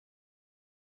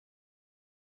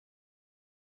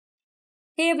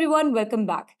Hey everyone, welcome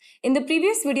back. In the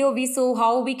previous video, we saw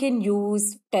how we can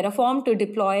use Terraform to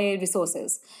deploy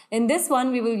resources. In this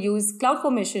one, we will use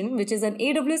CloudFormation, which is an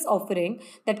AWS offering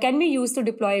that can be used to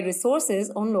deploy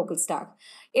resources on LocalStack.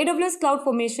 AWS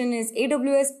CloudFormation is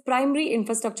AWS primary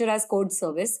infrastructure as code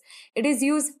service. It is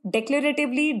used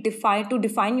declaratively to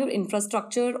define your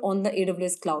infrastructure on the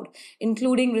AWS cloud,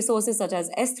 including resources such as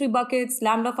S3 buckets,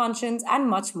 Lambda functions, and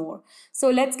much more. So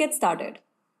let's get started.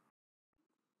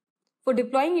 For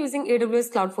deploying using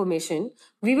AWS CloudFormation,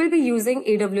 we will be using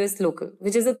AWS Local,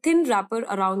 which is a thin wrapper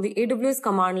around the AWS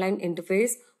command line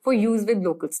interface for use with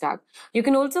LocalStack. You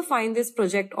can also find this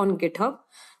project on GitHub.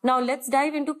 Now let's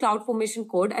dive into CloudFormation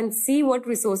code and see what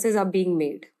resources are being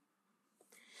made.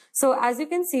 So as you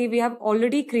can see, we have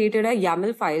already created a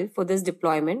YAML file for this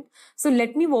deployment. So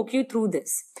let me walk you through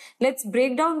this. Let's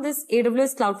break down this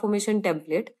AWS CloudFormation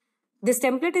template. This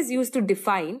template is used to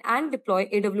define and deploy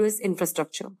AWS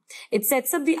infrastructure. It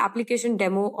sets up the application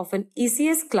demo of an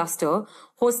ECS cluster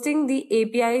hosting the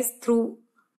APIs through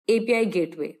API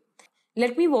gateway.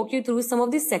 Let me walk you through some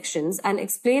of these sections and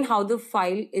explain how the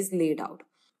file is laid out.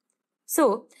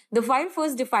 So the file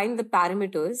first defines the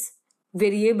parameters,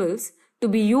 variables to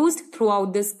be used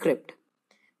throughout the script.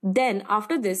 Then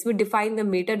after this, we define the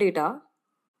metadata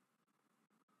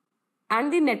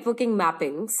and the networking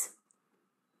mappings.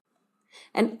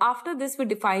 And after this, we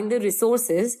define the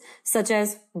resources such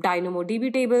as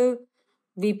DynamoDB table,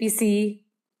 VPC,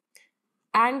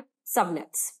 and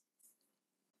subnets.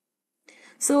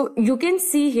 So you can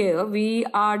see here, we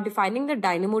are defining the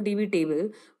DynamoDB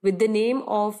table with the name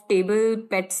of table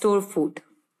pet store food.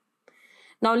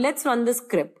 Now let's run the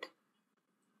script.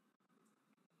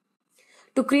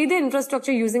 To create the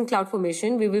infrastructure using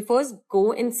CloudFormation, we will first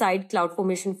go inside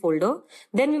CloudFormation folder.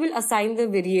 Then we will assign the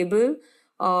variable.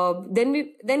 Then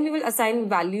we will assign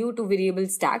value to variable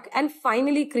stack and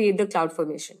finally create the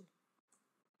CloudFormation.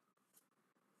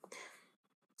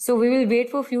 So we will wait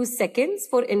for a few seconds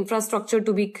for infrastructure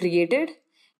to be created,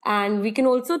 and we can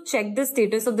also check the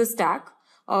status of the stack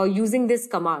using this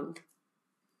command.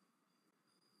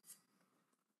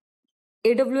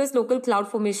 AWS local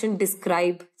CloudFormation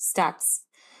describe stacks.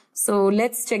 So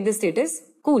let's check the status.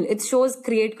 Cool, it shows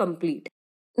create complete.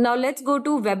 Now let's go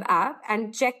to web app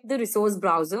and check the resource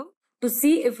browser to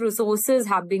see if resources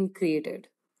have been created.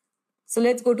 So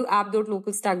let's go to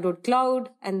app.localstack.cloud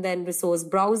and then resource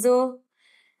browser.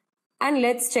 And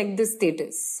let's check the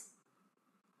status.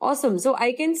 Awesome. So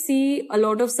I can see a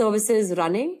lot of services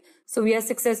running. So we are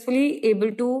successfully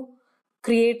able to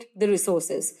create the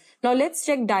resources. Now let's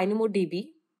check DynamoDB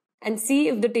and see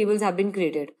if the tables have been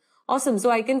created. Awesome. So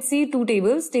I can see two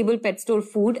tables, table pet store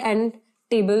food and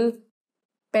table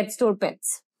pet store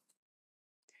pets.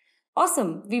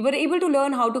 Awesome. We were able to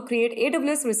learn how to create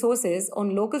AWS resources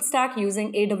on LocalStack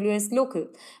using AWS Local.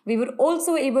 We were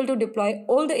also able to deploy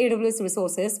all the AWS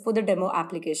resources for the demo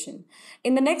application.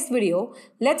 In the next video,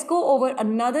 let's go over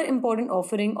another important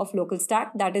offering of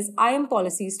LocalStack, that is IAM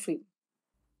policy stream.